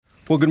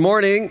Well, good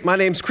morning. My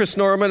name's Chris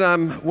Norman.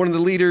 I'm one of the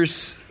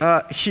leaders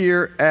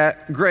here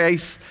at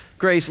Grace.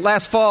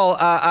 Last fall,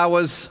 I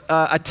was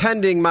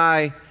attending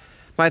my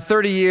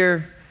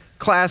 30-year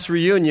class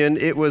reunion.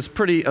 It was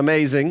pretty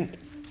amazing.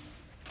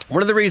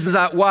 One of the reasons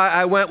why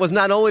I went was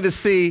not only to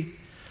see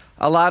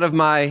a lot of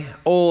my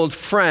old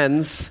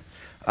friends,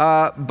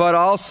 but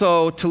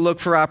also to look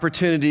for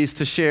opportunities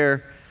to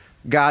share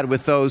God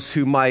with those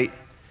who might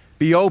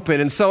be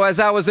open. And so as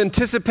I was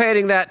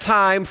anticipating that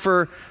time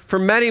for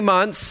many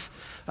months,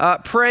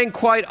 praying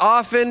quite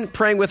often,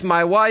 praying with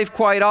my wife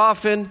quite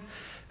often,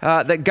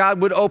 that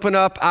God would open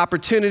up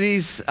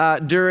opportunities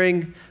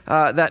during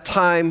that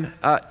time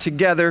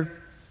together.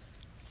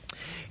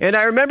 And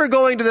I remember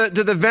going to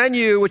the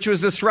venue, which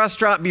was this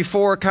restaurant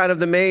before kind of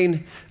the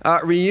main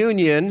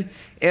reunion.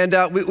 And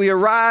we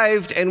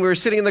arrived and we were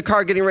sitting in the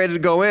car getting ready to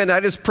go in. I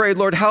just prayed,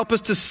 Lord, help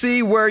us to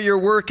see where you're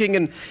working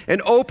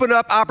and open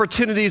up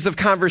opportunities of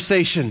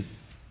conversation.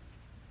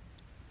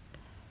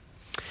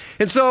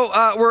 And so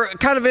we're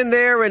kind of in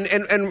there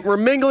and we're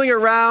mingling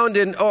around,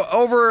 and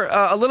over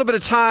a little bit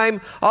of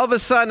time, all of a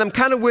sudden I'm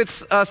kind of with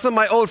some of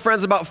my old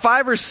friends, about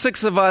 5 or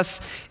 6 of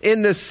us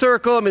in this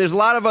circle. I mean, there's a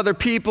lot of other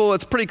people.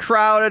 It's pretty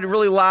crowded,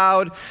 really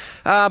loud.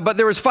 But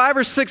there was 5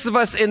 or 6 of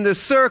us in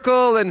this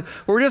circle, and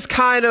we're just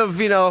kind of,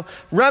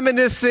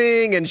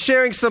 reminiscing and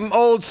sharing some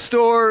old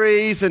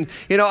stories and,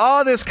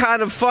 all this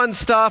kind of fun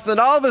stuff. And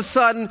all of a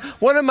sudden,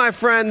 one of my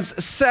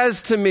friends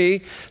says to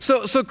me,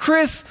 so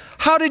Chris,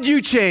 how did you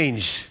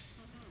change?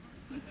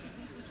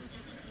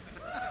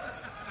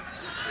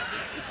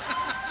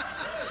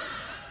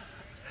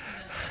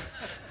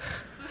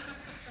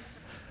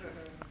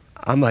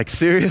 I'm like,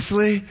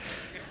 seriously?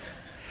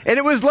 And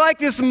it was like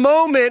this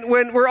moment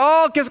when we're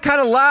all just kind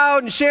of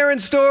loud and sharing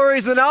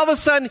stories, and all of a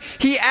sudden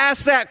he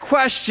asked that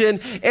question,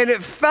 and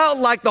it felt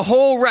like the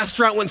whole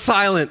restaurant went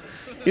silent.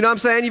 You know what I'm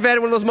saying? You've had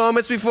one of those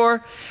moments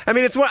before? I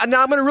mean,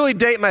 now I'm going to really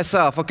date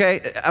myself, okay?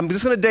 I'm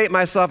just going to date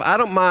myself. I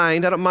don't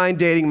mind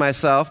dating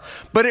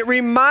myself. But it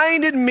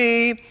reminded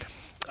me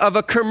of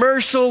a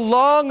commercial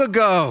long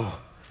ago.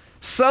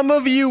 Some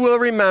of you will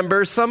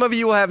remember, some of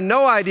you will have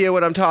no idea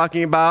what I'm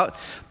talking about,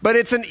 but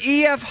it's an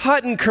E.F.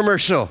 Hutton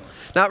commercial.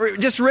 Now,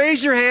 just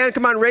raise your hand.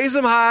 Come on, raise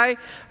them high.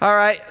 All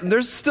right,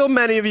 there's still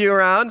many of you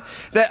around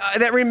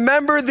that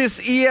remember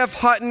this E.F.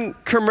 Hutton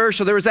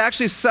commercial. There was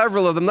actually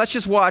several of them. Let's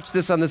just watch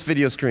this on this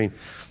video screen.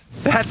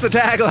 That's the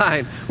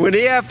tagline. When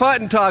E.F.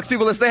 Hutton talks,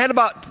 people listen. They had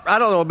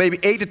about, maybe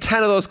 8 to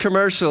 10 of those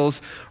commercials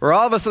where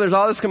all of a sudden there's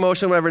all this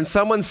commotion, whatever, and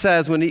someone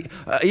says, when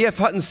E.F.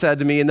 Hutton said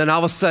to me, and then all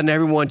of a sudden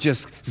everyone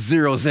just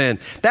zeroes in.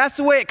 That's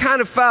the way it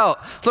kind of felt.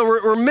 So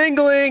we're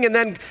mingling, and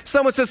then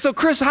someone says, so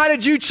Chris, how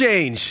did you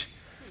change?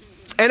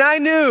 And I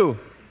knew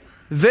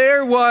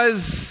there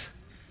was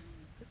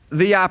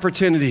the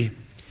opportunity.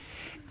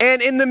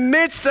 And in the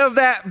midst of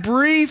that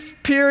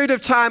brief period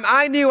of time,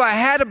 I knew I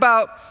had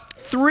about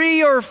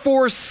 3 or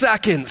 4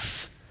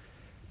 seconds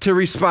to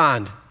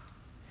respond.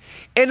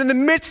 And in the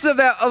midst of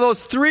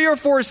those 3 or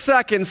 4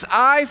 seconds,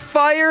 I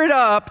fired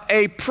up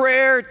a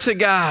prayer to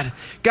God.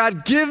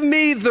 God, give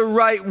me the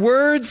right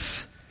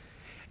words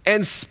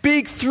and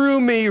speak through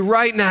me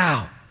right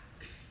now.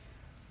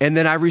 And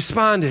then I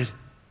responded.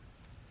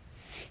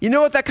 You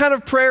know what that kind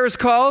of prayer is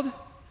called?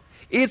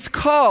 It's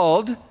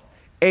called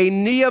a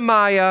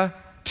Nehemiah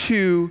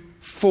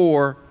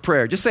 2:4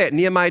 prayer. Just say it,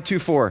 Nehemiah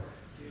 2:4.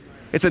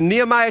 It's a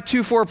Nehemiah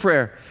 2:4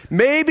 prayer.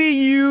 Maybe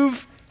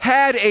you've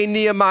had a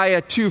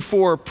Nehemiah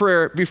 2:4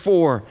 prayer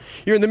before.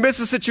 You're in the midst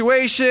of a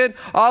situation,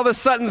 all of a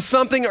sudden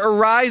something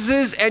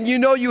arises, and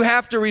you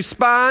have to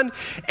respond,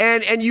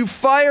 and you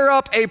fire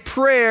up a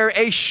prayer,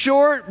 a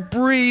short,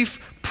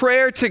 brief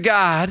prayer to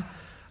God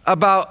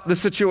about the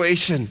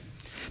situation.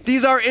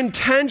 These are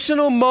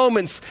intentional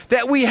moments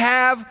that we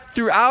have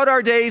throughout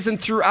our days and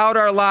throughout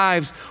our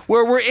lives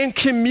where we're in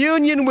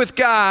communion with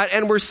God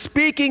and we're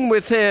speaking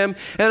with Him,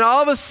 and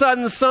all of a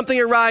sudden something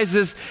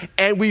arises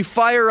and we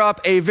fire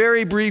up a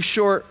very brief,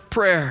 short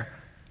prayer.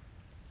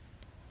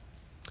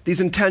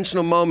 These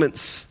intentional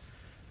moments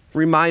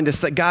remind us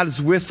that God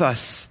is with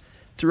us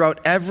throughout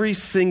every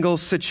single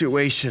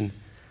situation.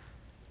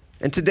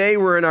 And today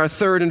we're in our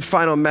third and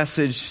final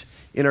message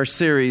in our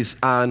series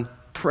on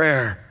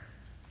prayer.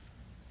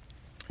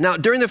 Now,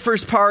 during the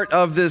first part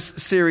of this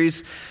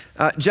series,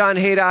 John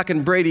Haydock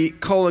and Brady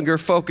Kohlinger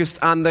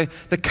focused on the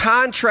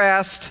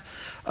contrast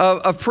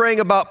of praying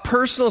about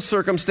personal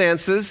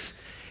circumstances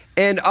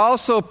and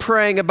also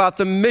praying about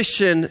the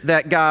mission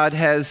that God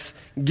has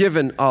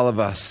given all of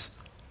us.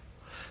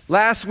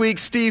 Last week,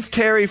 Steve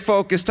Terry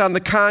focused on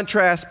the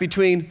contrast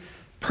between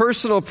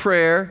personal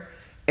prayer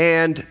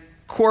and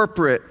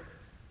corporate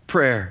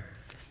prayer.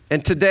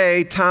 And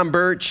today, Tom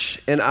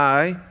Burch and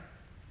I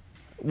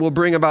will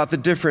bring about the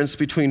difference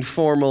between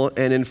formal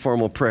and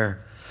informal prayer.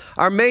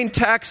 Our main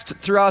text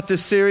throughout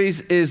this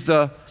series is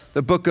the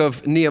book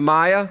of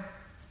Nehemiah.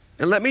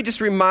 And let me just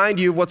remind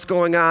you of what's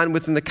going on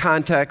within the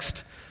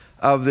context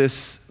of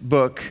this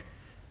book,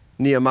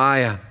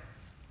 Nehemiah.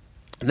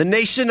 The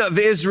nation of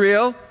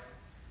Israel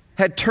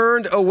had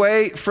turned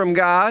away from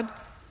God.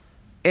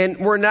 And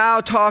we're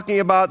now talking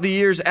about the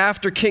years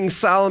after King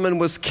Solomon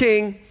was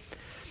king.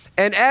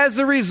 And as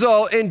a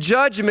result, in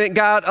judgment,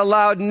 God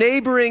allowed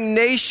neighboring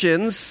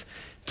nations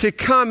to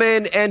come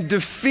in and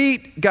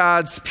defeat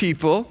God's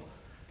people.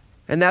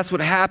 And that's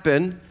what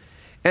happened.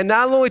 And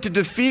not only to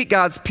defeat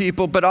God's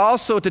people, but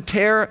also to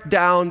tear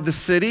down the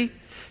city,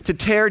 to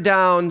tear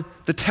down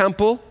the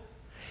temple,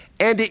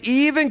 and to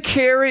even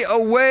carry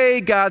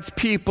away God's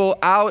people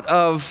out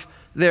of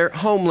their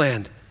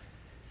homeland.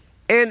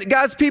 And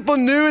God's people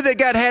knew that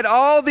God had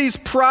all these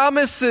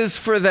promises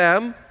for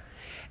them,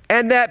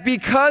 and that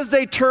because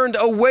they turned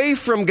away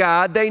from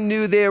God, they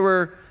knew they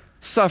were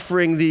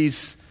suffering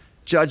these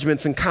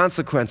judgments and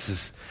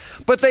consequences.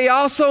 But they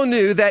also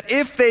knew that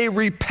if they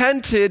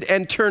repented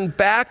and turned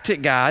back to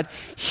God,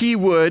 He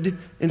would,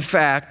 in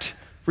fact,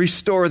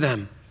 restore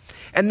them.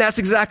 And that's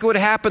exactly what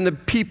happened. The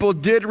people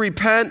did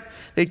repent.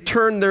 They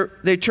turned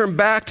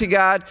back to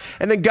God.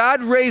 And then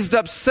God raised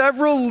up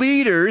several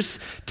leaders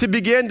to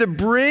begin to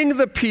bring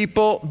the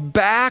people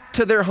back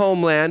to their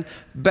homeland,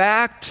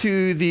 back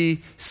to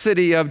the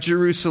city of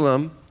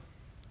Jerusalem.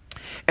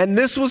 And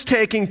this was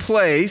taking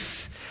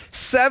place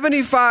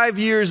 75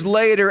 years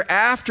later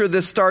after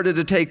this started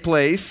to take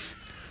place.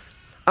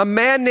 A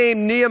man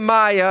named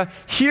Nehemiah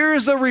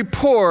hears a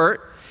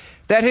report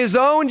that his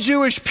own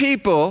Jewish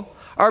people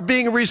are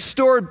being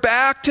restored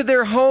back to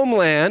their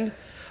homeland,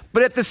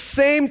 but at the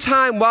same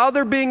time, while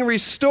they're being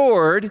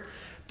restored,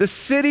 the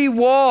city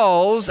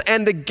walls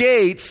and the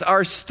gates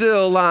are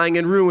still lying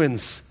in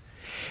ruins.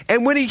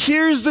 And when he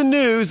hears the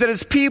news that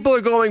his people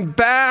are going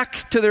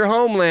back to their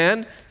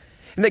homeland,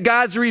 and that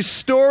God's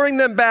restoring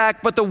them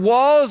back, but the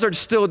walls are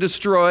still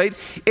destroyed,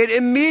 it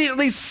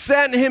immediately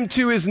sent him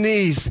to his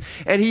knees,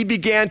 and he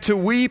began to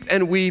weep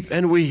and weep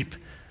and weep.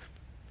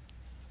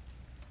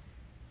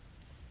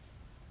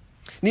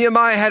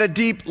 Nehemiah had a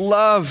deep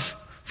love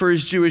for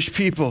his Jewish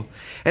people.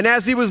 And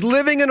as he was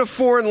living in a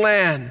foreign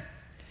land,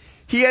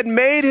 he had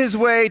made his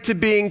way to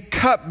being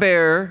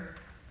cupbearer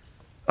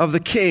of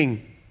the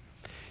king.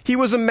 He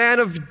was a man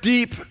of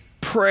deep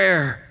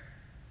prayer.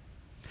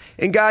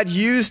 And God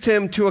used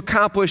him to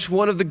accomplish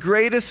one of the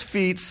greatest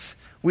feats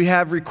we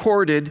have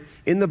recorded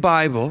in the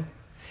Bible.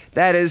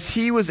 That is,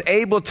 he was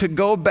able to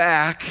go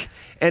back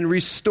and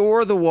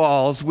restore the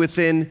walls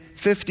within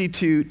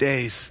 52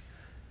 days.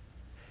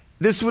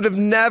 This would have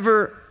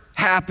never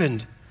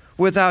happened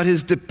without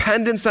his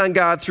dependence on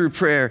God through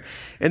prayer.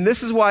 And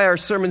this is why our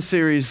sermon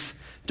series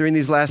during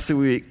these last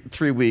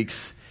 3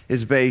 weeks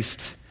is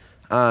based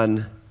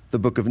on the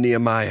book of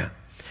Nehemiah.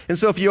 And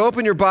so if you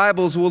open your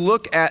Bibles, we'll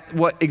look at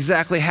what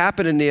exactly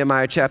happened in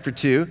Nehemiah chapter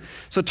 2.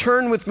 So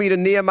turn with me to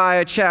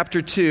Nehemiah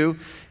chapter 2,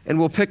 and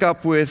we'll pick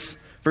up with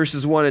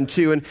verses 1 and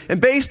 2. And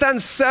based on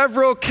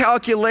several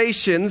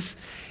calculations,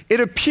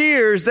 it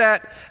appears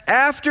that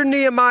after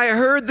Nehemiah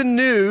heard the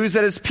news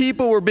that his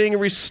people were being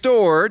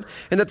restored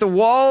and that the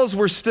walls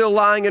were still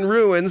lying in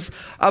ruins,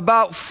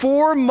 about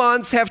 4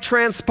 months have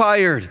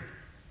transpired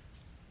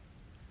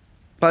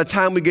by the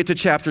time we get to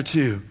chapter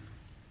 2.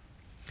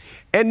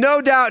 And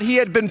no doubt he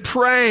had been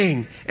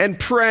praying and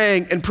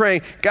praying and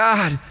praying.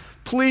 God,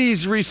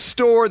 please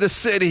restore the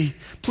city.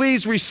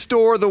 Please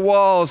restore the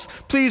walls.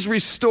 Please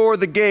restore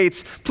the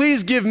gates.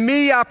 Please give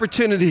me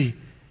opportunity.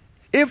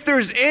 If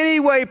there's any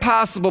way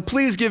possible,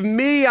 please give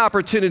me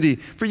opportunity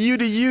for you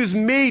to use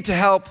me to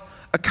help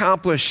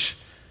accomplish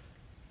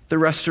the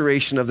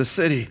restoration of the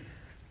city.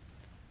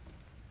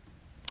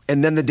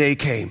 And then the day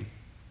came.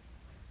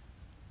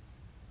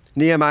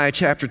 Nehemiah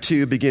chapter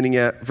 2, beginning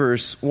at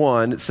verse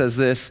 1, it says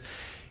this: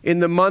 In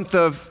the month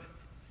of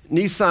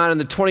Nisan, in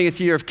the 20th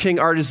year of King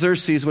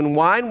Artaxerxes, when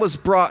wine was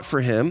brought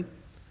for him,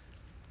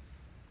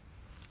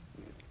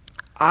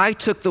 I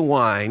took the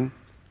wine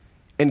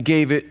and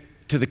gave it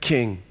to the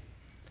king.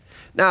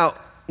 Now,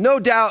 no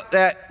doubt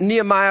that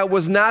Nehemiah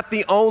was not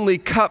the only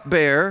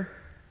cupbearer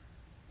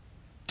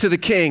to the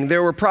king.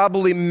 There were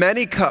probably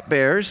many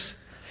cupbearers.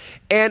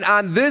 And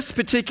on this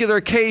particular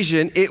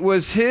occasion, it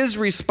was his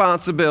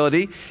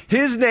responsibility.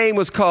 His name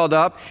was called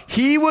up.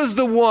 He was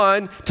the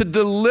one to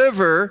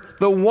deliver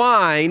the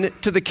wine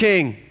to the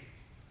king.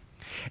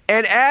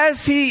 And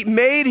as he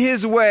made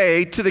his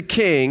way to the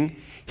king,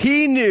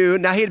 he knew,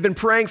 now he had been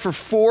praying for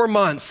 4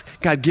 months,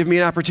 God, give me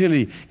an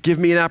opportunity, give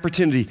me an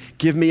opportunity,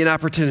 give me an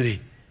opportunity.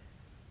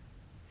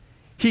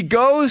 He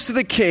goes to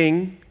the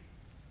king,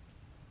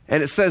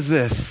 and it says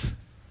this: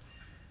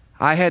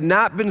 I had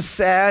not been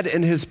sad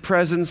in his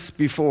presence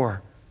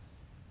before.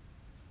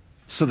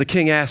 So the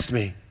king asked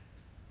me,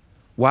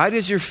 why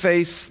does your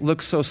face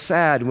look so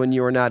sad when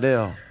you are not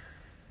ill?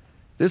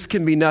 This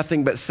can be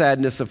nothing but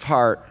sadness of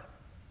heart.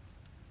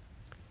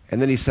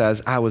 And then he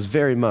says, I was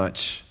very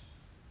much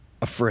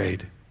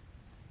afraid.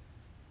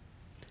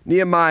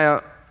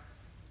 Nehemiah,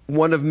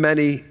 one of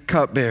many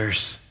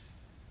cupbearers.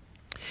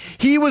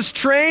 He was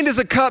trained as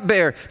a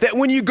cupbearer that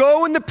when you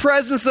go in the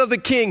presence of the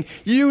king,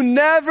 you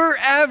never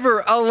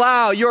ever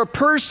allow your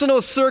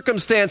personal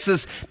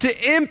circumstances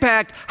to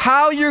impact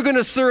how you're going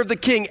to serve the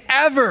king,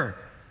 ever.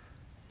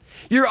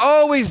 You're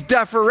always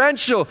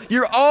deferential.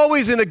 You're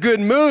always in a good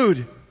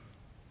mood.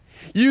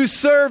 You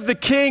serve the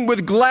king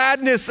with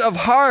gladness of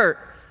heart.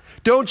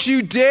 Don't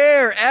you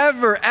dare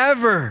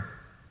ever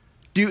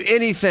do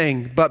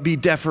anything but be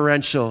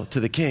deferential to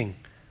the king.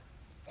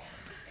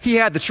 He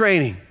had the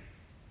training.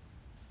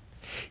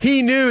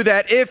 He knew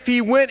that if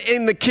he went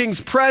in the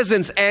king's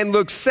presence and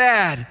looked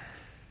sad,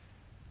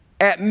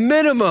 at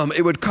minimum,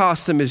 it would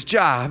cost him his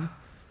job.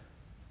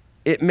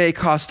 It may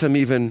cost him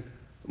even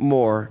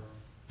more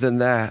than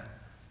that.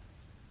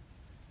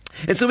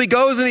 And so he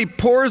goes and he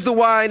pours the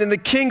wine, and the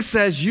king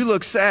says, "You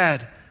look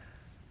sad."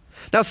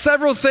 Now,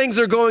 several things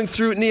are going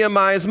through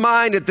Nehemiah's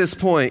mind at this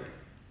point.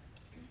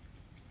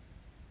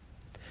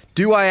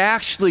 Do I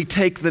actually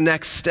take the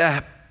next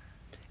step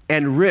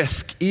and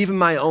risk even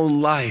my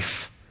own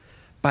life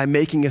by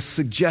making a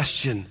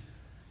suggestion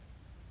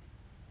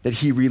that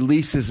he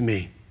releases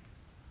me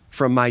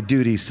from my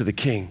duties to the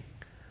king?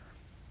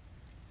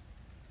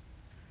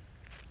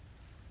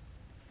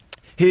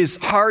 His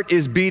heart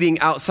is beating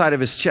outside of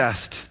his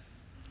chest.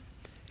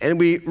 And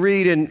we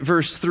read in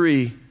verse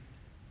 3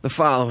 the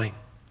following.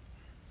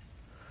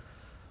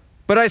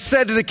 But I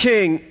said to the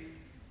king,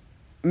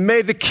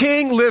 may the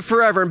king live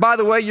forever. And by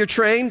the way, you're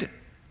trained.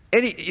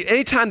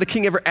 Anytime the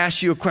king ever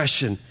asks you a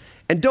question,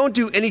 and don't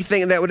do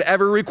anything that would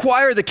ever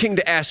require the king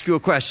to ask you a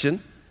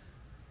question.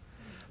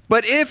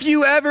 But if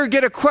you ever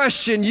get a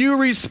question, you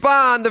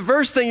respond. The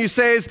first thing you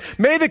say is,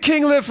 may the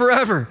king live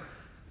forever.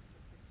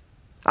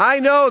 I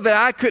know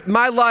that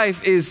my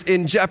life is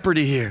in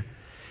jeopardy here.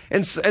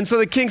 And so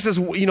the king says,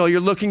 you're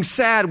looking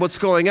sad. What's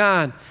going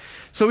on?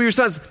 So he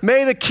responds,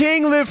 may the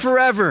king live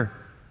forever.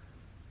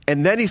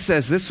 And then he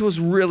says, this was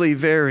really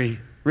very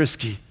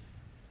risky.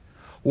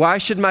 Why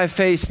should my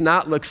face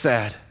not look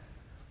sad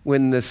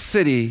when the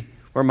city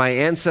where my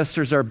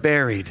ancestors are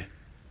buried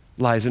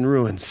lies in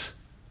ruins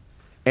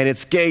and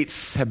its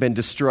gates have been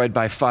destroyed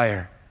by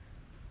fire?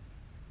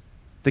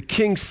 The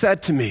king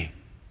said to me,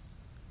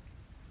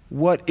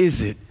 what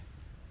is it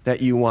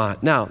that you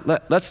want? Now,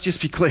 let's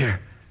just be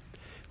clear.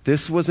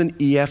 This was an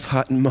E.F.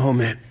 Hutton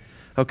moment,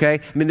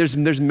 okay? I mean,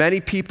 there's many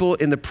people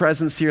in the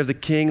presence here of the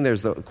king.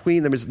 There's the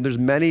queen. There's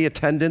many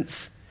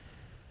attendants.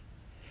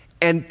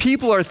 And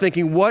people are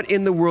thinking, what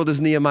in the world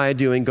is Nehemiah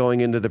doing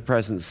going into the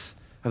presence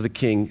of the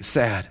king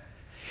sad?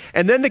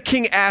 And then the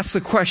king asks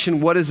the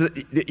question, what is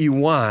it that you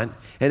want?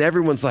 And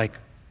everyone's like,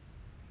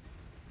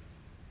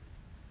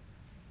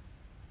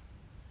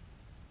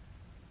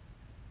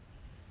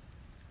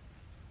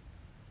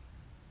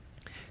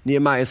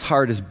 Nehemiah's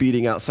heart is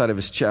beating outside of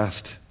his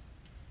chest.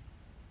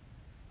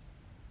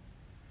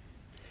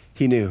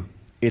 He knew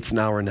it's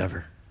now or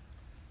never.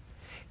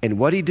 And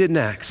what he did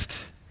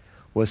next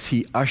was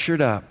he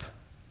ushered up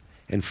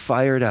and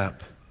fired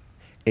up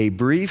a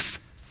brief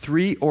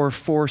 3 or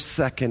 4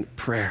 second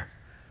prayer.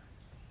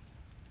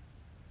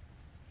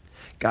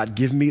 God,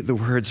 give me the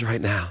words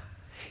right now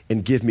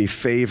and give me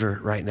favor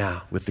right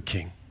now with the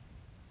king.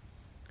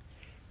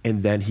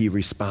 And then he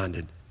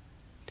responded.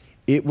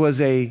 It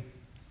was a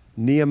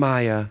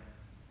Nehemiah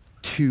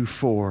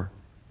 2:4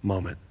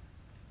 moment.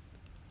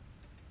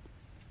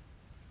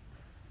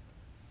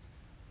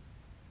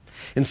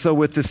 And so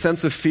with this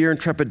sense of fear and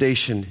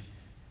trepidation,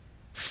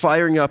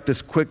 firing up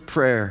this quick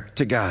prayer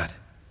to God,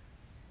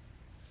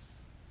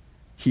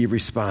 he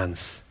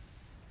responds.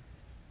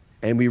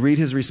 And we read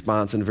his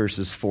response in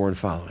verses 4 and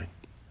following.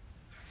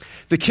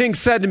 The king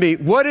said to me,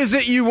 what is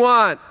it you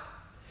want?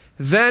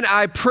 Then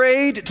I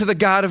prayed to the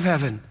God of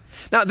heaven.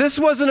 Now, this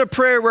wasn't a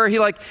prayer where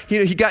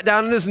he got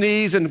down on his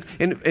knees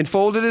and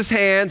folded his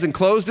hands and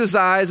closed his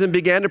eyes and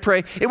began to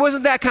pray. It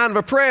wasn't that kind of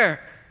a prayer.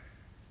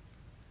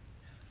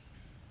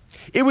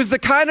 It was the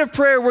kind of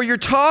prayer where you're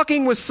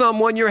talking with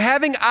someone, you're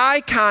having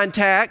eye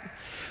contact,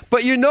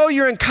 but you know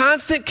you're in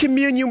constant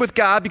communion with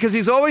God because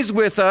he's always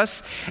with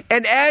us.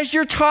 And as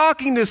you're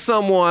talking to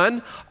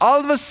someone, all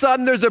of a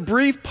sudden there's a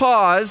brief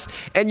pause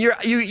and you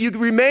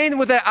remain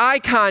with that eye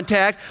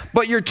contact,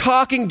 but you're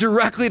talking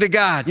directly to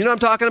God. You know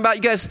what I'm talking about?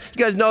 You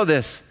guys know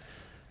this.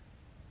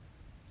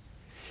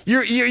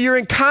 You're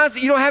in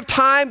constant, you don't have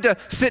time to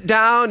sit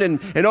down and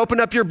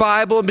open up your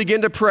Bible and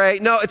begin to pray.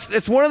 No,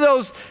 it's one of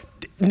those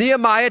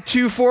Nehemiah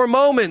 2:4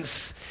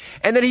 moments.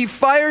 And then he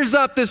fires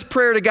up this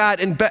prayer to God,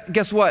 and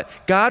guess what?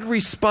 God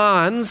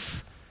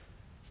responds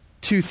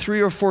to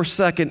 3 or 4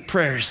 second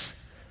prayers.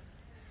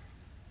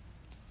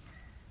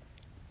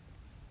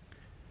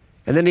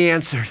 And then he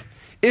answered,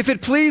 if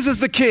it pleases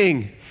the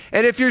king,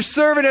 and if your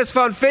servant has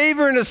found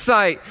favor in his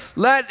sight,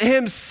 let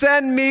him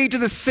send me to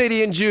the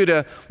city in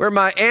Judah where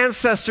my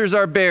ancestors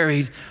are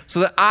buried so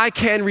that I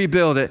can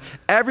rebuild it.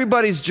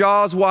 Everybody's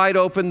jaws wide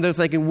open. They're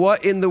thinking,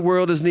 what in the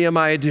world is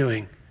Nehemiah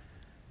doing?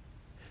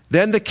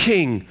 Then the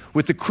king,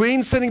 with the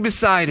queen sitting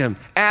beside him,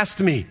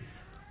 asked me,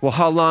 well,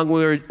 how long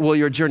will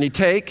your journey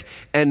take?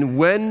 And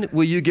when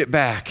will you get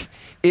back?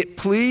 It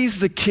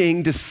pleased the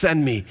king to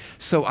send me,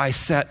 so I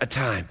set a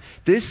time.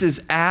 This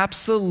is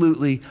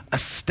absolutely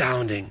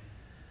astounding.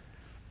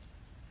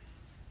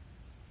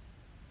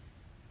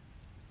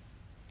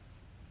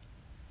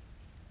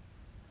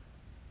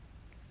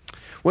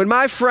 When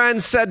my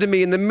friends said to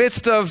me in the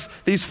midst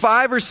of these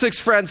 5 or 6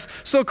 friends,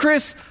 so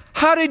Chris,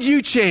 How did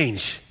you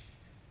change?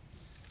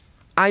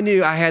 I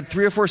knew I had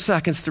 3 or 4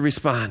 seconds to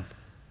respond.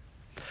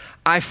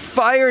 I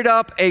fired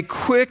up a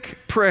quick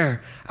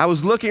prayer. I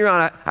was looking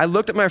around. I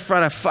looked at my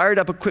friend. I fired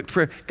up a quick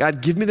prayer.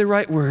 God, give me the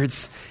right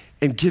words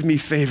and give me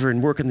favor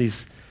and work in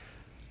these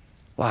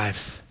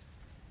lives.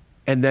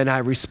 And then I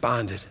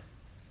responded.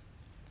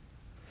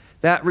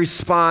 That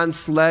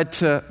response led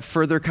to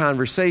further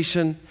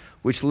conversation,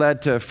 which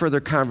led to further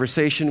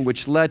conversation,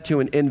 which led to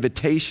an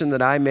invitation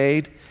that I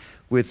made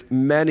with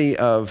many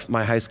of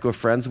my high school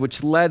friends,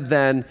 which led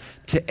then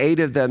to 8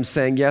 of them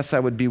saying, yes, I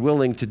would be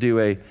willing to do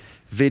a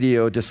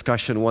video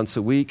discussion once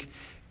a week.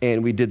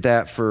 And we did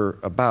that for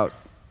about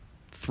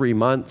 3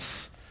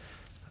 months,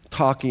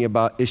 talking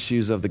about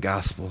issues of the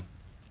gospel.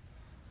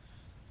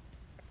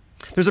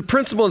 There's a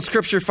principle in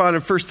Scripture found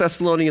in 1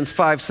 Thessalonians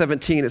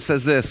 5:17. It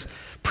says this,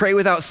 pray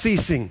without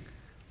ceasing.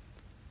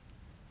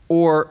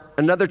 Or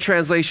another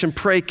translation,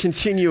 pray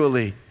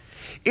continually.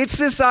 It's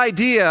this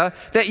idea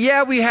that,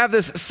 yeah, we have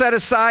this set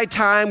aside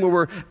time where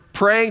we're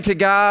praying to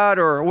God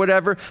or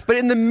whatever, but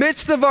in the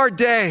midst of our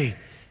day,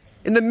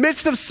 in the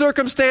midst of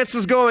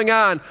circumstances going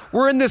on,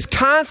 we're in this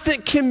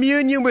constant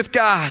communion with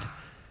God.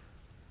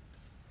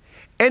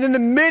 And in the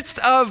midst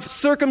of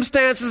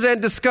circumstances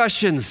and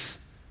discussions,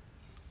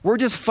 we're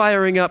just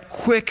firing up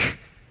quick,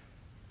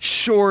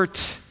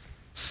 short,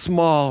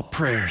 small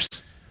prayers.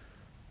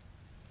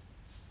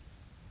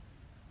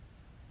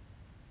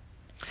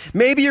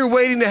 Maybe you're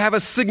waiting to have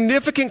a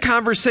significant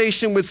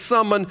conversation with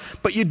someone,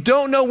 but you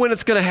don't know when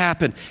it's going to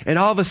happen. And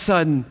all of a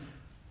sudden,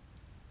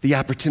 the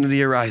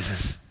opportunity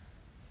arises.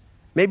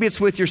 Maybe it's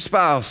with your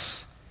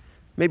spouse.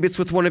 Maybe it's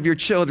with one of your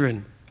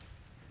children.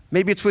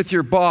 Maybe it's with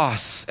your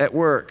boss at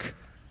work.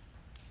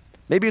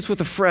 Maybe it's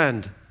with a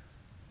friend.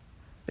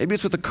 Maybe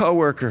it's with a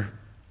coworker.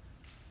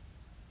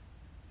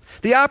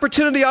 The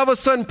opportunity all of a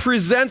sudden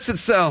presents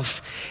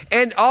itself,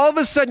 and all of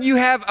a sudden you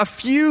have a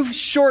few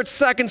short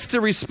seconds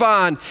to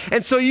respond.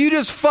 And so you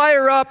just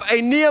fire up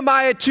a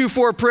Nehemiah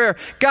 2:4 prayer.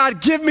 God,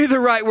 give me the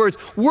right words.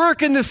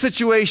 Work in this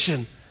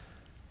situation.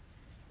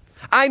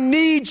 I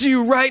need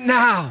you right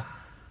now.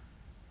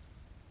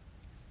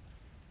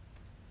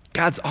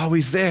 God's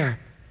always there,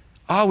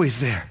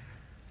 always there.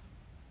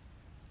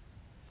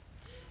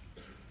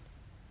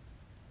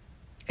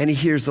 And he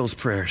hears those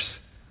prayers.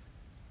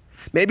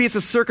 Maybe it's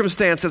a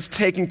circumstance that's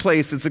taking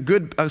place. It's a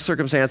good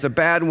circumstance, a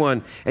bad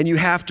one, and you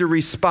have to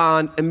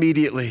respond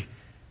immediately.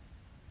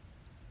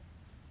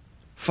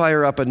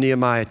 Fire up a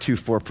Nehemiah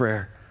 2:4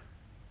 prayer.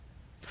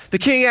 The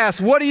king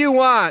asks, what do you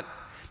want?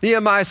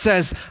 Nehemiah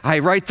says, I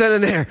right then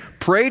and there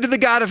prayed to the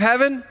God of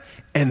heaven,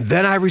 and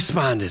then I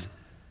responded.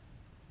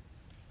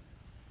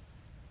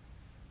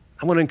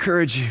 I want to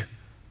encourage you.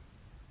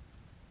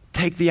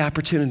 Take the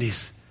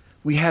opportunities.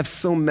 We have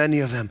so many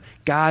of them.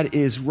 God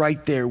is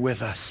right there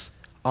with us,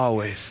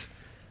 always.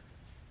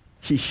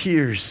 He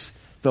hears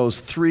those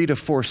 3 to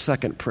 4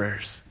 second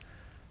prayers.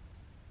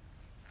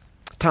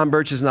 Tom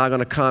Burch is now going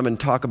to come and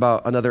talk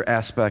about another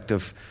aspect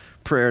of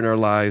prayer in our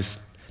lives.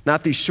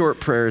 Not these short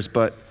prayers,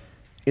 but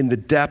in the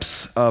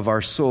depths of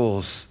our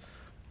souls,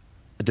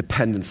 a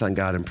dependence on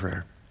God in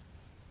prayer.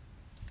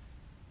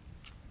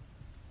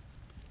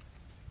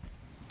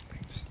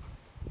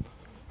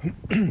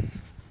 Thanks.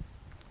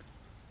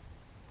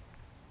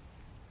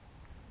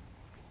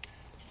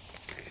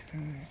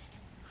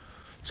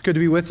 It's good to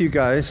be with you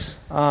guys.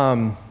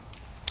 When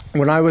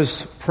I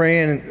was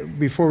praying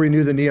before we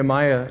knew the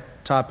Nehemiah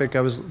topic,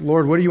 I was,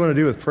 Lord, what do you want to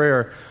do with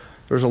prayer?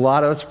 There's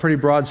that's a pretty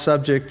broad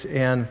subject,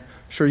 and I'm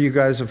sure you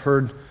guys have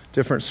heard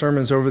different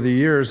sermons over the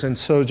years. And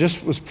so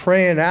just was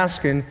praying,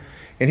 asking,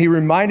 and he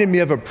reminded me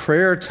of a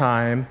prayer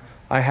time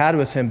I had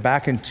with him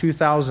back in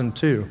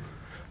 2002.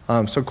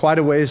 So quite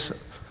a ways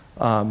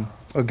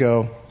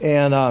ago.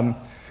 And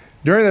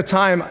during the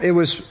time, it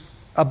was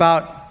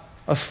about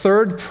a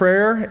third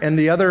prayer, and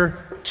the other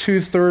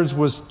 2/3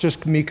 was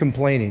just me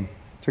complaining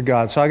to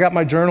God. So I got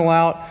my journal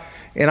out,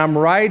 and I'm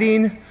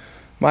writing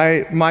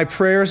my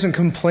prayers and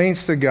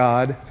complaints to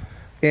God.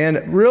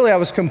 And really, I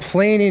was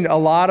complaining a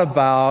lot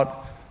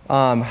about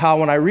how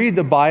when I read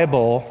the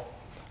Bible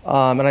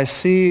and I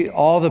see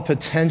all the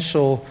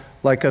potential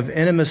of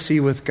intimacy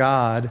with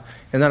God,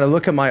 and then I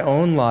look at my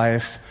own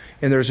life,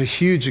 and there's a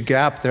huge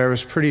gap there, I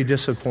was pretty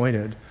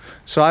disappointed.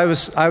 So I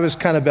was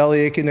kind of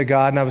belly aching to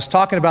God, and I was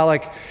talking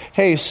about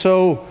hey,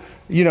 so,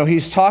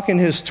 he's talking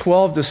to his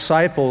 12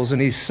 disciples,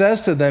 and he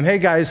says to them, hey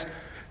guys,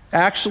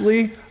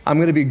 actually, I'm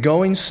going to be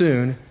going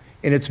soon,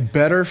 and it's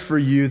better for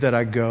you that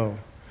I go,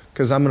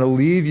 because I'm going to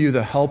leave you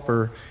the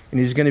helper, and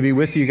he's going to be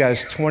with you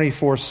guys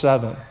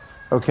 24/7,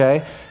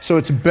 okay? So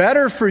it's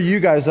better for you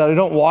guys that I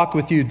don't walk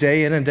with you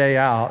day in and day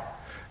out.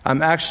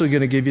 I'm actually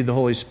going to give you the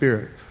Holy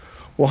Spirit.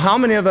 Well, how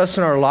many of us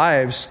in our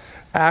lives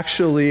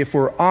actually, if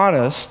we're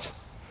honest,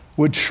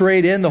 would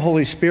trade in the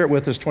Holy Spirit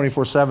with us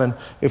 24/7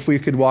 if we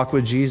could walk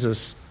with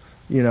Jesus,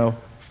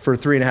 for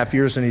 3.5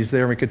 years and he's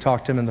there and we could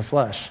talk to him in the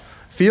flesh?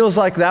 Feels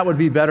like that would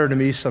be better to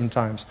me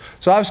sometimes.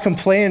 So I was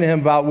complaining to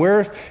him about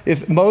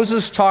if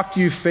Moses talked to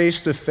you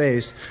face to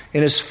face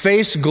and his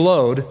face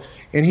glowed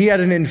and he had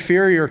an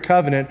inferior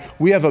covenant,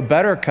 we have a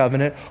better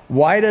covenant.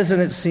 Why doesn't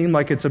it seem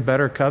like it's a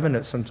better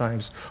covenant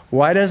sometimes?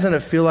 Why doesn't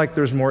it feel like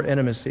there's more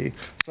intimacy?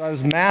 So I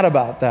was mad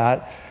about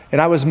that. And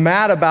I was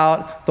mad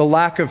about the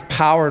lack of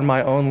power in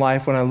my own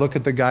life when I look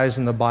at the guys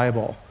in the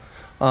Bible.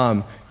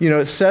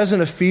 It says in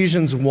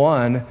Ephesians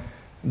 1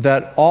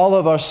 that all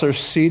of us are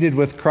seated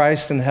with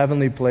Christ in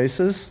heavenly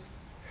places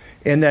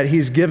and that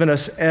he's given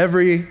us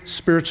every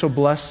spiritual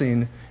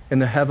blessing in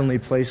the heavenly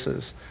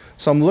places.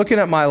 So I'm looking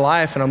at my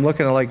life and I'm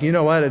looking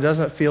at it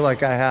doesn't feel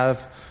like I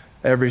have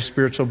every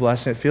spiritual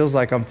blessing. It feels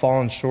like I'm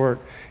falling short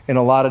in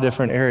a lot of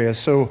different areas.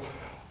 So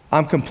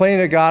I'm complaining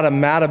to God. I'm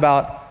mad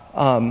about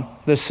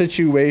the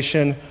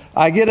situation.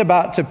 I get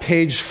about to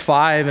page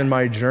 5 in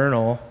my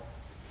journal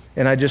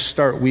and I just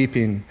start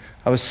weeping.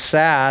 I was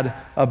sad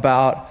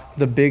about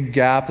the big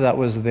gap that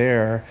was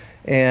there.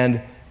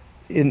 And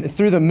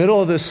through the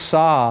middle of this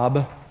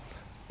sob,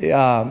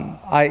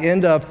 I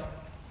end up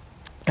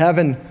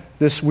having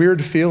this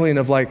weird feeling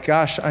of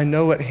gosh, I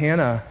know what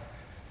Hannah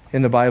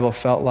in the Bible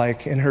felt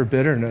like in her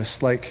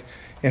bitterness, like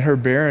in her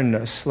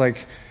barrenness.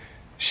 Like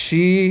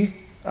she,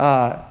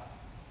 the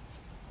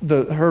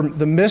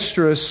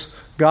mistress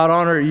got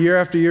on her year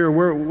after year.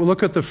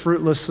 Look at the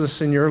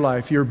fruitlessness in your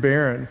life. You're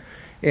barren.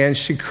 And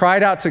she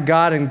cried out to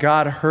God and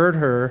God heard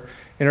her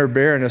in her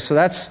barrenness. So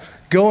that's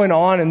going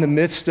on in the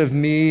midst of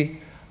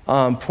me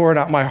pouring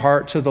out my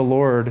heart to the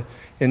Lord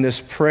in this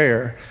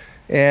prayer.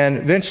 And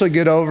eventually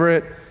get over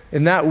it.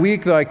 In that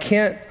week, though, I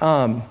can't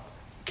I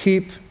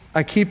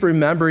keep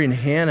remembering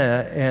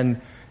Hannah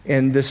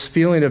and this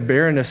feeling of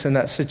barrenness in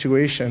that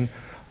situation.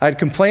 I'd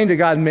complained to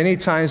God many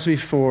times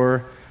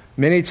before,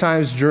 many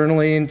times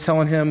journaling,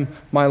 telling him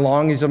my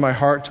longings of my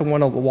heart to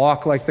want to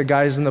walk like the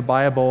guys in the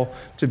Bible,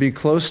 to be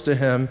close to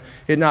him.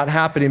 It not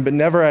happening, but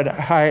never had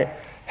I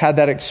had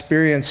that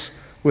experience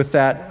with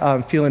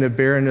that feeling of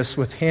barrenness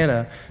with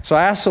Hannah. So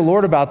I asked the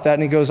Lord about that,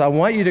 and he goes, I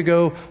want you to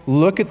go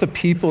look at the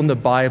people in the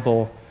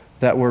Bible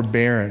that were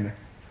barren.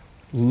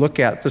 Look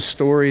at the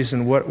stories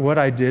and what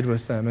I did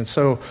with them. And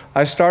so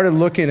I started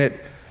looking at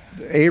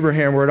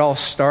Abraham, where it all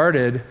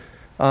started,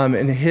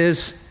 and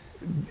his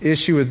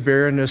issue with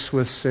barrenness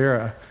with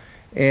Sarah.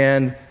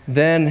 And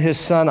then his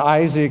son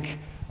Isaac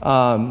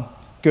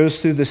goes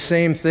through the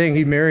same thing.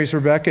 He marries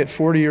Rebekah at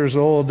 40 years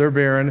old. They're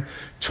barren.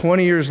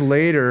 20 years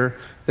later,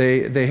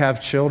 they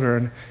have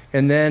children.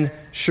 And then,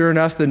 sure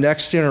enough, the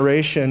next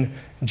generation,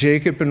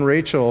 Jacob and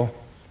Rachel,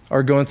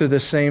 are going through the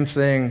same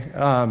thing.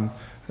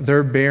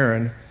 They're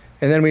barren.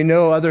 And then we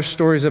know other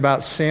stories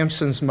about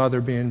Samson's mother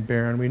being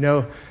barren. We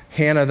know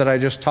Hannah that I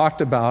just talked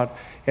about.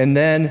 And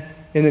then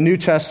in the New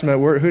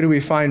Testament, who do we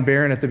find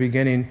barren at the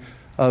beginning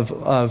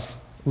of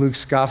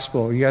Luke's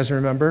gospel? You guys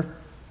remember?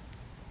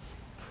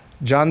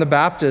 John the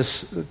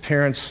Baptist's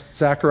parents,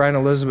 Zachariah and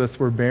Elizabeth,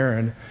 were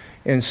barren.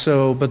 And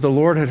so, but the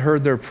Lord had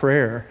heard their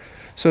prayer.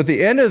 So at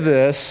the end of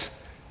this,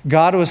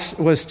 God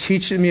was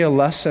teaching me a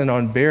lesson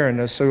on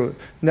barrenness. So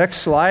next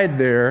slide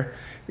there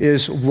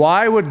is,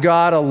 why would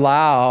God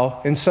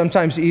allow and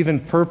sometimes even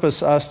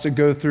purpose us to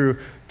go through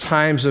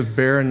times of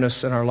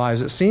barrenness in our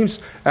lives? It seems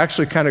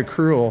actually kind of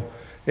cruel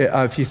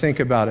if you think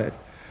about it.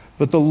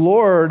 But the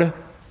Lord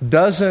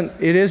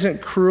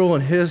isn't cruel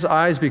in his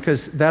eyes,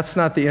 because that's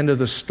not the end of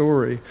the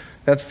story.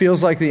 That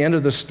feels like the end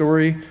of the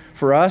story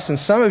for us. And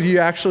some of you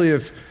actually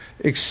have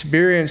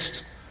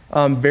experienced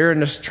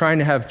barrenness trying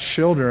to have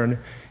children.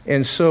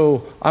 And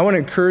so I want to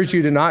encourage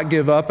you to not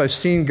give up. I've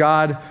seen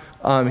God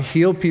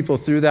heal people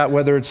through that,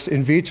 whether it's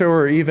in vitro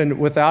or even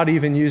without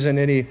even using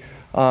any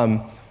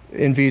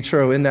in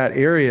vitro in that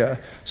area.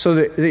 So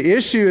the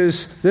issue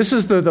is, this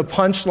is the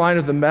punchline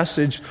of the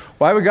message.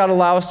 Why would God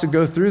allow us to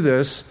go through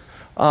this?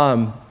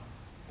 I'm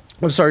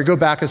sorry, go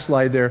back a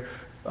slide there.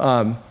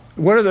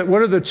 What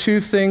are the two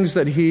things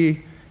that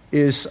he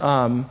is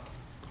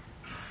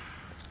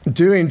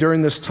doing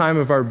during this time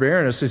of our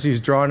barrenness? Is he's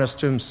drawing us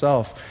to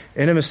himself,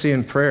 intimacy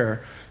and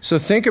prayer. So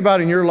think about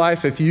in your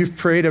life, if you've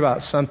prayed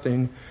about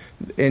something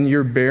and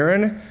you're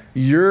barren,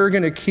 you're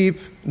going to keep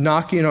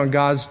knocking on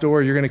God's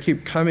door. You're going to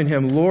keep coming to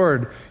him.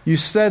 Lord, you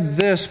said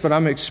this, but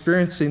I'm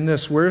experiencing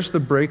this. Where's the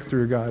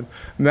breakthrough, God?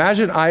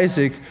 Imagine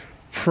Isaac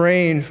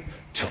praying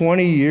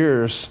 20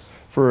 years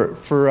for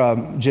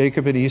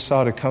Jacob and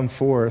Esau to come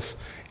forth.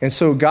 And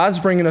so God's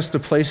bringing us to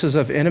places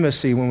of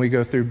intimacy when we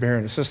go through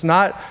barrenness. It's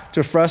not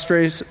to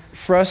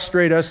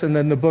frustrate us and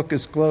then the book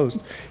is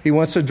closed. He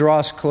wants to draw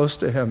us close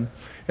to him.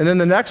 And then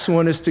the next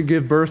one is to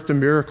give birth to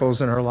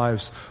miracles in our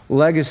lives,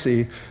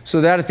 legacy, so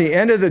that at the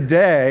end of the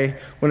day,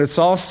 when it's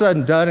all said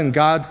and done and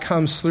God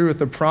comes through with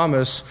the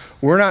promise,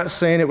 we're not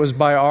saying it was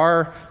by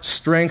our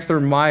strength or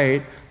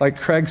might, like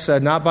Craig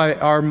said, not by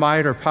our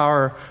might or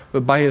power,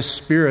 but by his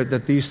Spirit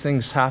that these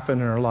things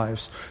happen in our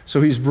lives.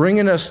 So he's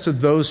bringing us to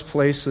those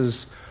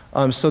places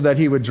so that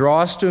he would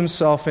draw us to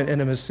himself in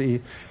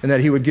intimacy and that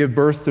he would give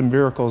birth to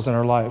miracles in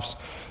our lives.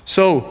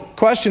 So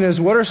question is,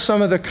 what are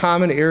some of the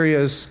common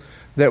areas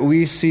that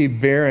we see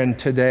barren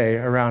today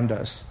around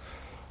us?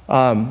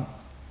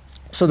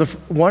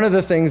 One of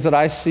the things that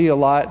I see a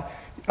lot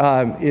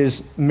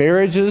is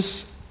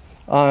marriages,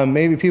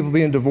 maybe people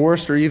being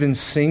divorced or even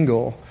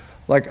single.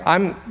 Like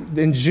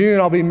in June,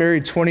 I'll be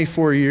married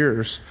 24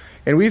 years.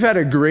 And we've had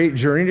a great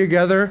journey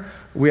together.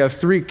 We have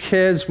 3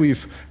 kids.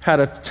 We've had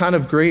a ton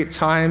of great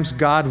times,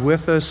 God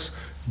with us,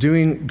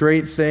 doing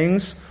great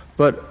things.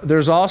 But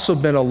there's also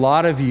been a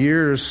lot of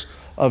years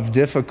of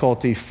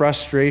difficulty,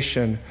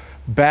 frustration,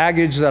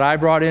 baggage that I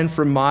brought in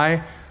from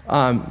my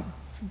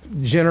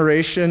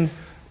generational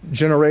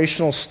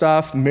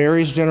stuff,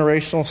 Mary's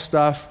generational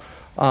stuff,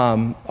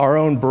 our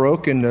own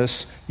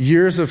brokenness,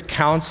 years of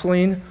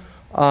counseling.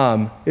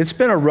 It's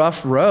been a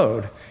rough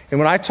road. And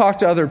when I talk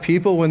to other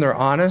people, when they're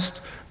honest,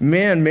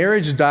 man,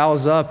 marriage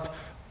dials up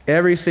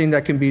everything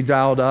that can be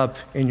dialed up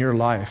in your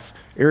life.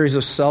 Areas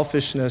of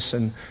selfishness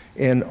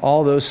and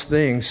all those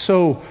things.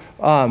 So,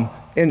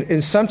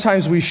 and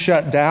sometimes we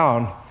shut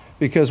down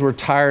because we're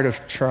tired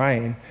of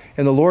trying.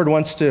 And the Lord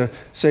wants to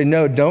say,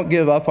 no, don't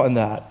give up on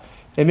that.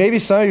 And maybe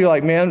some of you are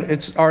like, man,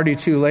 it's already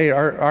too late.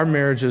 Our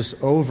marriage is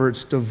over.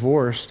 It's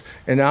divorced.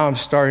 And now I'm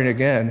starting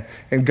again.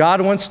 And God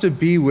wants to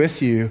be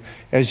with you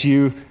as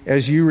you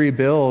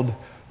rebuild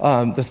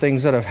the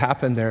things that have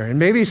happened there. And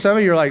maybe some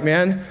of you are like,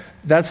 man,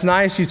 that's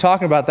nice you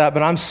talking about that,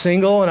 but I'm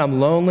single and I'm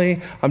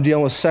lonely. I'm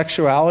dealing with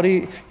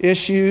sexuality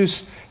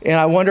issues. And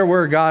I wonder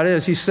where God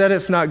is. He said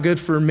it's not good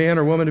for man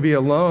or woman to be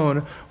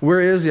alone.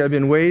 Where is he? I've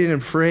been waiting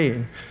and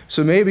praying.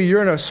 So maybe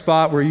you're in a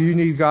spot where you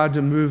need God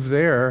to move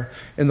there,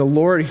 and the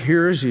Lord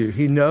hears you.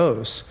 He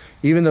knows,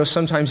 even though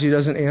sometimes he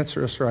doesn't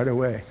answer us right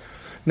away.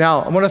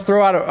 Now, I'm going to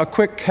throw out a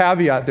quick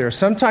caveat there.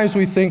 Sometimes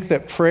we think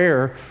that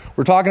prayer,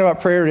 we're talking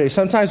about prayer today,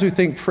 sometimes we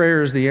think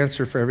prayer is the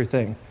answer for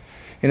everything,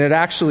 and it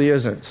actually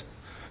isn't.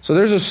 So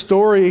there's a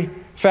story,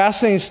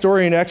 fascinating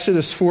story in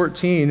Exodus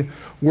 14,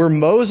 where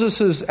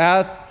Moses is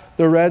at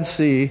the Red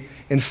Sea,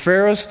 and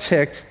Pharaoh's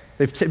ticked.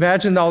 They've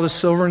imagined all the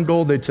silver and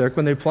gold they took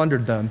when they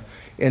plundered them,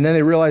 and then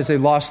they realize they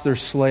lost their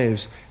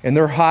slaves, and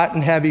they're hot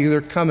and heavy,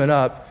 they're coming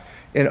up,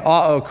 and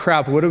uh-oh,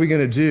 crap, what are we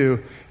going to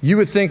do? You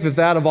would think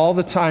that of all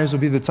the times would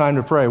be the time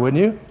to pray,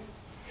 wouldn't you?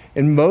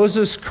 And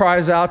Moses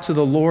cries out to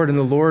the Lord, and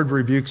the Lord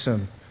rebukes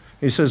him.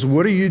 He says,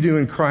 what are you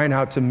doing crying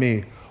out to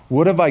me?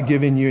 What have I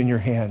given you in your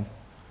hand?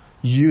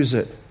 Use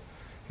it.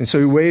 And so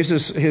he waves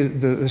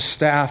the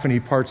staff and he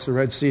parts the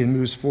Red Sea and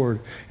moves forward.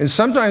 And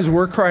sometimes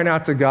we're crying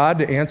out to God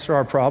to answer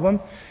our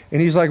problem.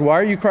 And he's like, why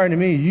are you crying to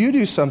me? You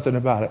do something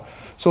about it.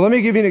 So let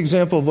me give you an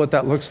example of what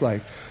that looks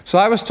like. So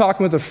I was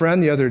talking with a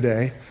friend the other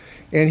day,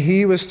 and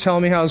he was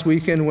telling me how his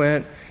weekend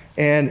went.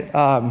 And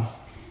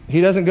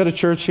he doesn't go to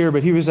church here,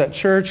 but he was at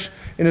church,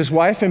 and his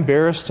wife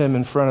embarrassed him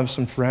in front of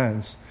some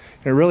friends.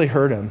 And it really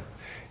hurt him.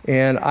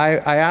 And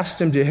I asked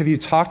him, have you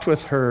talked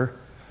with her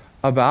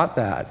about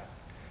that?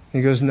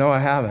 He goes, no, I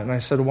haven't. And I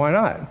said, why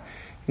not?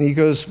 And he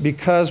goes,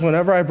 because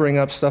whenever I bring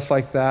up stuff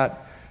like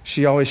that,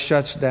 she always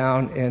shuts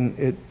down, and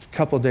a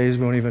couple of days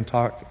we won't even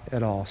talk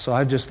at all. So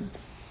I just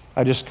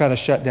kind of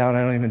shut down.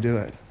 I don't even do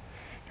it.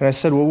 And I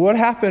said, well, what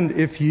happened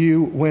if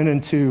you went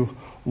into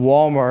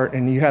Walmart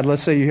and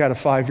let's say you had a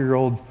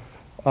 5-year-old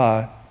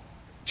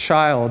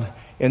child,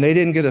 and they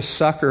didn't get a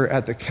sucker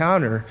at the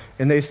counter,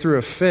 and they threw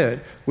a fit?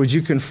 Would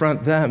you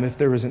confront them if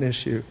there was an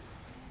issue?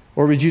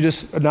 Or would you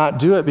just not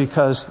do it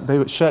because they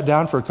would shut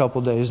down for a couple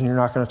of days and you're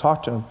not going to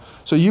talk to them?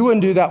 So you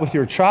wouldn't do that with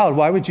your child.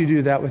 Why would you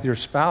do that with your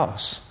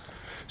spouse?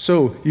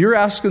 So you're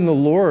asking the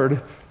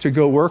Lord to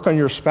go work on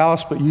your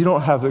spouse, but you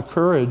don't have the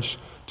courage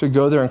to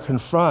go there and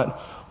confront.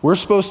 We're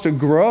supposed to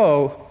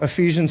grow,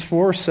 Ephesians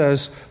 4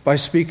 says, by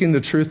speaking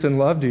the truth in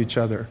love to each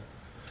other.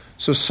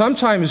 So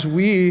sometimes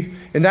and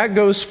that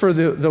goes for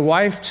the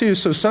wife too.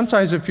 So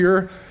sometimes if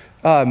the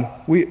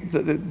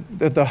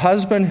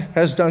husband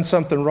has done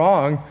something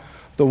wrong,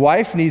 the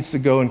wife needs to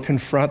go and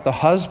confront the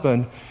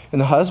husband,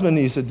 and the husband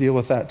needs to deal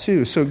with that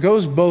too. So it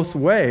goes both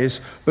ways.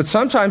 But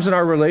sometimes in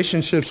our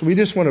relationships, we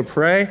just want to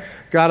pray,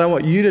 God, I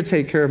want you to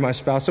take care of my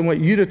spouse. I want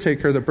you to take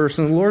care of the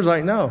person. And the Lord's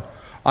like, no,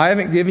 I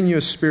haven't given you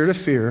a spirit of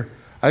fear.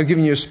 I've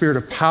given you a spirit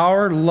of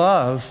power,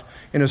 love,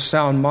 and a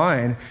sound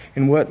mind.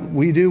 And what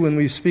we do when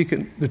we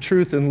speak the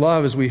truth in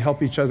love is we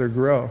help each other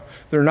grow.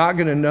 They're not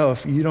going to know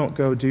if you don't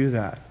go do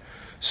that.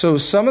 So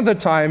some of the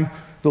time,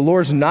 the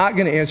Lord's not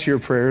going to answer your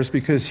prayers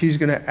because he's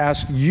going to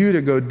ask you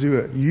to go do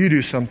it. You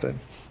do something,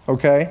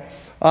 okay?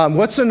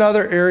 What's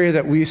another area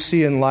that we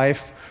see in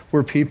life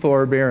where people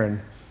are barren?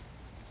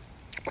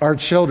 Our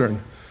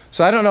children.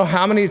 So I don't know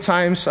how many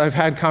times I've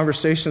had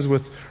conversations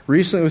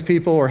recently with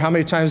people, or how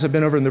many times I've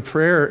been over in the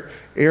prayer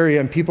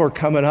area and people are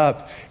coming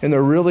up and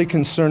they're really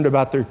concerned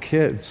about their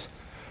kids.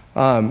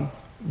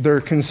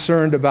 They're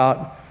concerned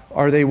about,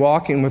 are they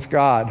walking with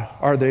God?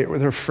 Are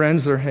their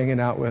friends they're hanging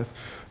out with?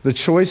 The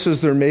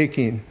choices they're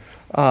making.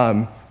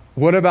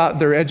 What about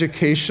their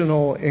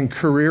educational and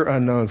career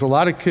unknowns? A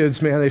lot of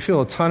kids, man, they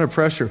feel a ton of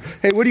pressure.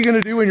 Hey, what are you going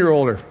to do when you're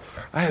older?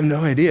 I have no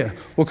idea.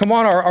 Well, come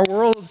on, our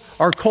world,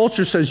 our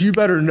culture says you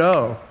better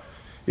know.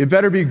 It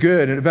better be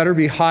good, and it better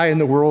be high in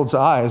the world's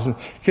eyes. And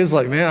kids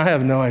like, man, I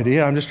have no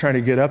idea. I'm just trying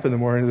to get up in the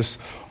morning.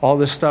 All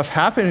this stuff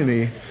happened to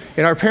me.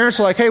 And our parents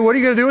are like, hey, what are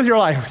you going to do with your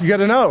life? You got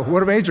to know.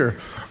 What a major?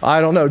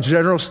 I don't know.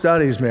 General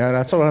studies, man.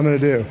 That's what I'm going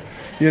to do.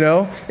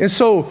 And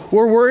so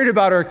we're worried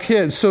about our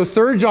kids. So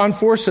 3 John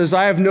 4 says,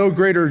 I have no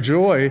greater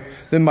joy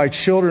than my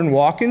children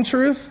walk in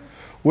truth.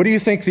 What do you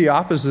think the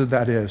opposite of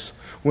that is?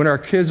 When our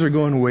kids are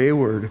going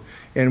wayward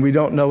and we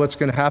don't know what's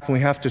going to happen, we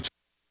have to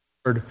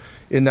turn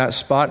in that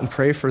spot and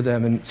pray for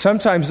them. And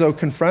sometimes, though,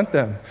 confront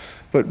them,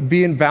 but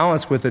be in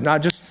balance with it,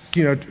 not just,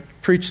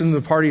 preaching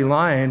the party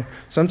line.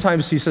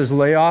 Sometimes he says,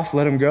 lay off,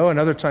 let them go. And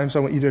other times I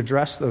want you to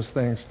address those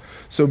things.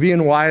 So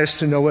being wise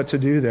to know what to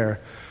do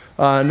there.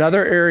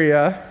 Another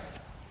area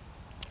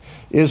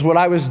is what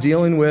I was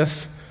dealing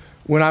with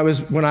when I was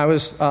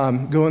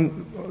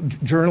going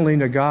journaling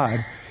to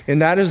God.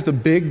 And that is the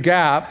big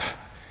gap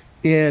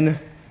in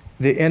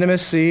the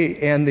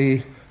intimacy and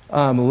the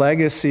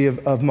legacy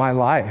of my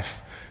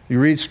life. You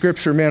read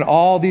Scripture, man,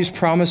 all these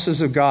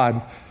promises of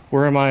God.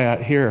 Where am I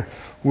at here?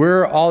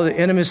 Where are all the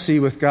intimacy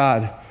with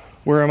God?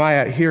 Where am I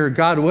at here?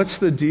 God, what's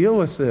the deal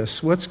with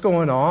this? What's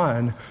going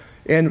on?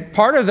 And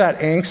part of that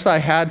angst I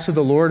had to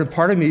the Lord, and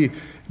part of me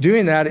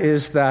doing that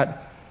is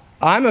that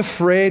I'm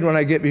afraid when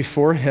I get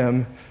before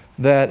Him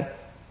that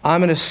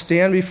I'm going to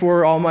stand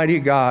before Almighty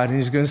God, and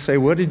He's going to say,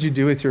 what did you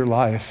do with your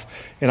life?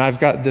 And I've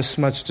got this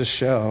much to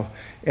show.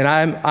 And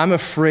I'm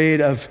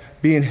afraid of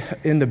being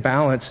in the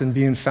balance and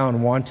being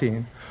found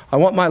wanting. I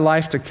want my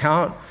life to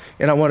count,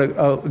 and I want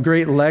a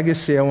great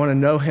legacy. I want to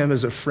know Him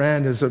as a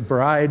friend, as a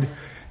bride,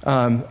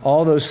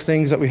 all those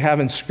things that we have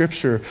in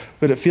Scripture.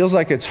 But it feels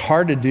like it's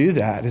hard to do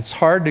that. It's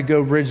hard to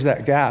go bridge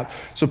that gap.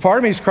 So part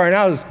of me is crying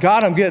out, is,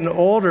 God, I'm getting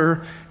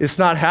older. It's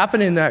not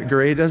happening that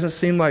great. It doesn't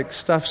seem like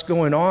stuff's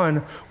going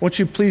on. Won't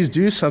you please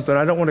do something?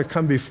 I don't want to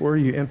come before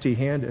you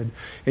empty-handed.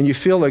 And you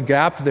feel a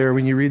gap there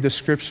when you read the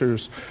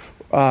Scriptures.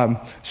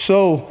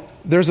 So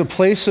there's a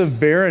place of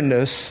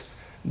barrenness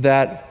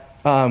that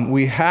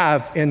we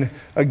have. And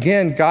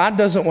again, God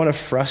doesn't want to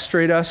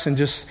frustrate us and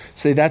just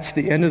say that's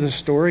the end of the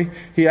story.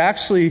 He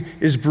actually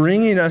is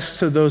bringing us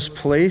to those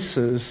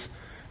places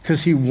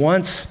because He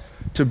wants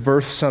to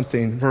birth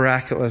something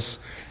miraculous.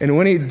 And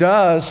when He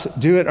does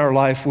do it in our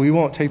life, we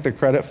won't take the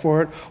credit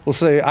for it. We'll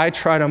say, I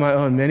tried on my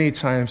own many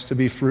times to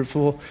be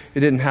fruitful. It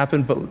didn't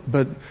happen,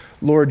 but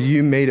Lord,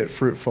 you made it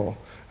fruitful.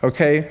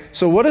 Okay?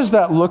 So what does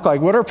that look like?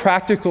 What are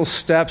practical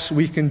steps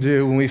we can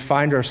do when we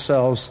find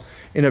ourselves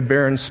in a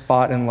barren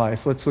spot in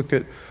life? Let's look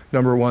at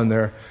number 1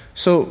 there.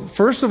 So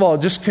first of all,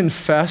 just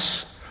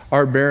confess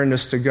our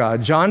barrenness to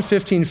God. John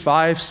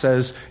 15:5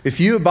 says, if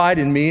you abide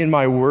in me and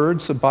my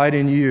words abide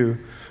in you,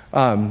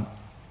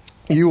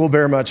 you will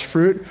bear much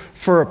fruit.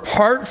 For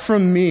apart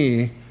from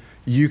me,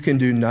 you can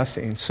do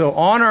nothing. So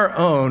on our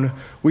own,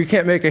 we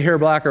can't make a hair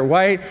black or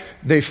white.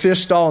 They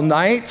fished all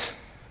night,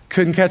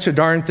 couldn't catch a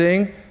darn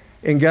thing.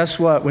 And guess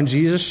what? When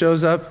Jesus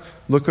shows up,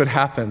 look what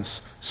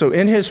happens. So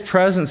in His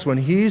presence, when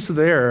He's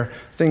there,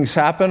 things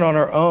happen. On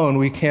our own,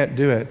 we can't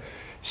do it.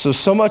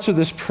 So much of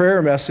this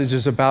prayer message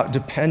is about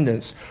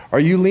dependence.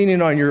 Are you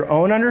leaning on your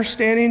own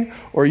understanding,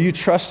 or are you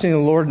trusting the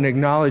Lord and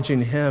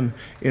acknowledging Him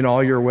in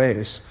all your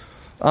ways?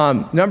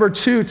 Number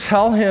 2,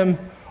 tell Him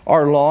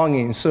our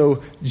longing.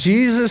 So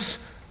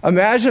Jesus,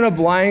 imagine a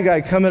blind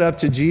guy coming up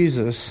to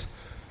Jesus,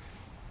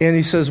 and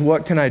he says,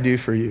 what can I do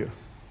for you?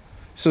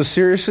 So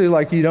seriously,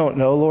 like you don't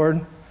know, Lord?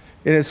 And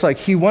it's like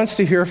He wants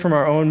to hear from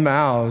our own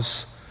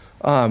mouths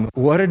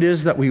what it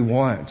is that we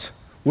want.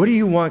 What do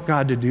you want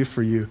God to do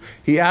for you?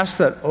 He asked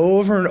that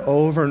over and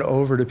over and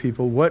over to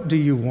people. What do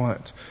you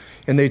want?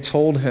 And they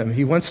told Him.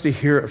 He wants to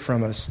hear it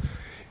from us.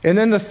 And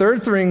then the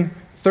third thing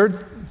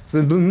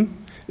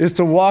is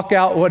to walk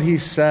out what He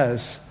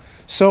says.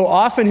 So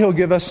often He'll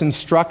give us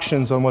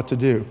instructions on what to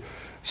do.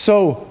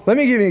 So let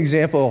me give you an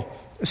example.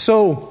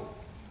 So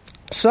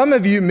some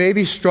of you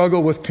maybe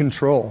struggle with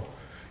control.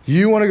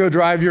 You want to go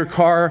drive your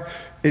car.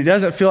 It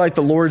doesn't feel like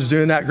the Lord's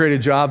doing that great a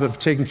job of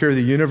taking care of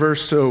the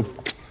universe, so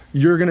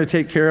you're going to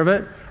take care of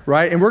it,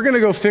 right? And we're going to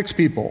go fix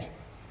people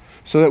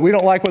so that we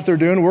don't like what they're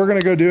doing. We're going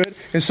to go do it.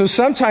 And so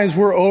sometimes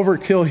we're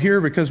overkill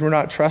here because we're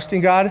not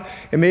trusting God.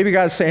 And maybe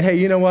God's saying, hey,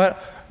 you know what?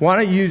 Why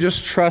don't you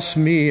just trust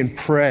me and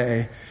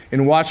pray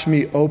and watch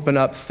me open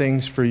up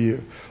things for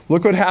you?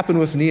 Look what happened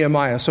with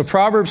Nehemiah. So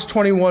Proverbs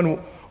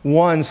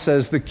 21:1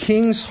 says, the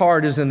king's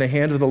heart is in the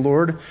hand of the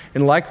Lord,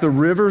 and like the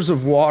rivers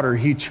of water,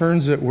 He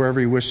turns it wherever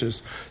He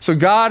wishes. So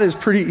God is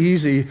pretty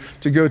easy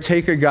to go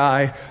take a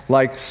guy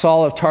like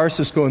Saul of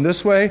Tarsus going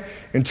this way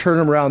and turn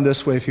him around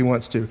this way if He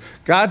wants to.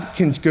 God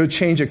can go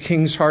change a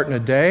king's heart in a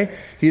day.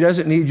 He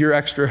doesn't need your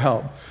extra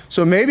help.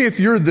 So maybe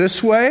if you're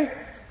this way,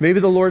 maybe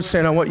the Lord's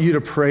saying, I want you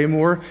to pray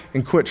more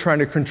and quit trying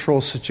to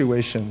control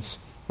situations,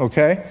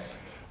 okay?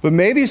 But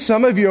maybe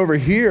some of you over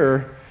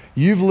here,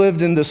 you've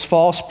lived in this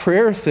false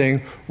prayer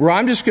thing where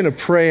I'm just going to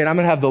pray and I'm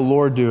going to have the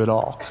Lord do it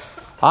all.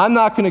 I'm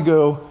not going to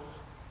go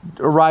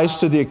rise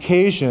to the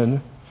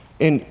occasion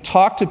and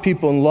talk to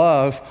people in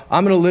love.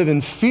 I'm going to live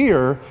in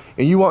fear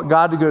and you want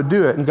God to go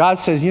do it. And God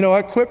says, you know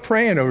what, quit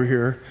praying over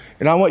here,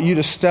 and I want you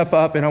to step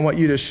up and I want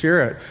you to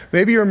share it.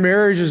 Maybe your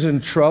marriage is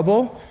in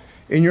trouble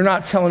and you're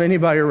not telling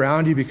anybody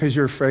around you because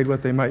you're afraid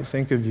what they might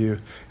think of you.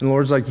 And the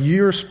Lord's like,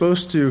 you're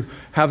supposed to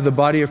have the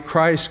body of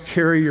Christ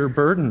carry your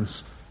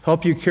burdens,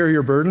 help you carry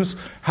your burdens.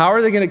 How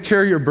are they going to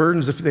carry your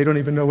burdens if they don't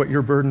even know what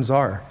your burdens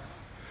are?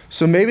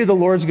 So maybe the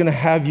Lord's going to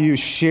have you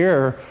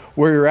share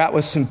where you're at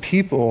with some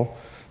people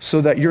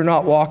so that you're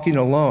not walking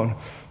alone.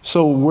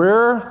 So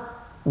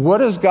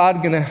what is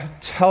God going to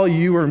tell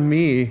you or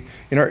me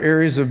in our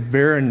areas of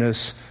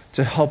barrenness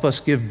to help us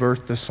give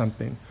birth to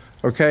something?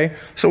 Okay?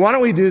 So why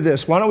don't we do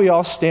this? Why don't we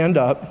all stand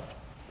up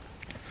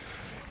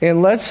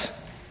and let's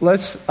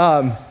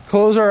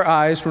close our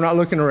eyes. We're not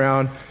looking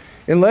around.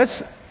 And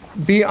let's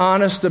be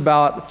honest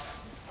about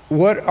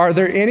are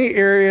there any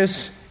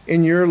areas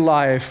in your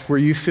life where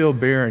you feel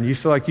barren? You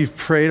feel like you've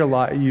prayed a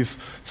lot, you've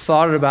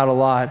thought about a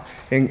lot,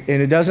 and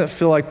it doesn't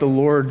feel like the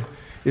Lord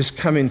is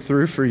coming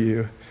through for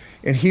you.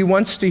 And he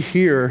wants to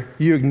hear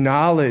you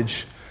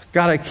acknowledge,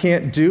 God, I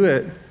can't do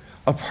it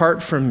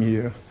apart from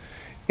you.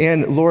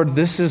 And Lord,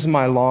 this is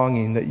my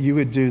longing, that you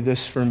would do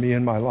this for me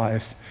in my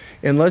life.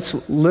 And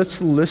let's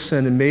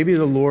listen, and maybe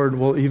the Lord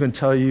will even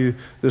tell you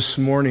this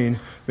morning,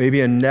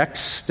 maybe a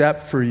next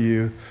step for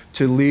you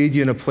to lead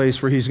you in a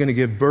place where he's going to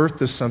give birth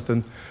to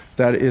something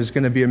that is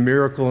going to be a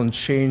miracle and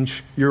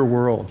change your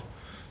world.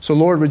 So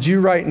Lord, would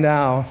you right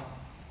now,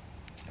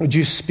 would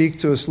you speak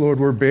to us, Lord?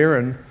 We're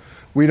barren.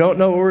 We don't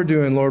know what we're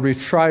doing, Lord.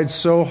 We've tried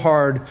so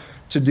hard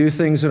to do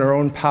things in our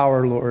own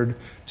power, Lord,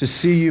 to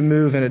see you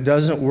move, and it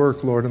doesn't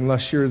work, Lord,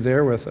 unless you're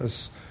there with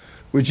us.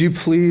 Would you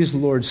please,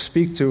 Lord,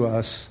 speak to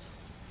us?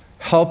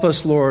 Help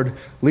us, Lord.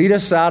 Lead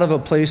us out of a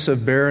place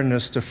of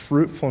barrenness to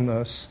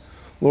fruitfulness,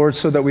 Lord,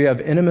 so that we have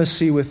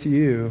intimacy with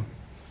you,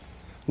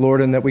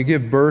 Lord, and that we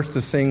give birth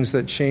to things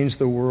that change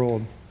the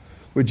world.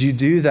 Would you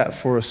do that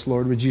for us,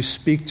 Lord? Would you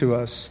speak to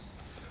us?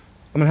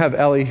 I'm going to have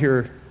Ellie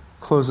here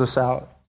close us out.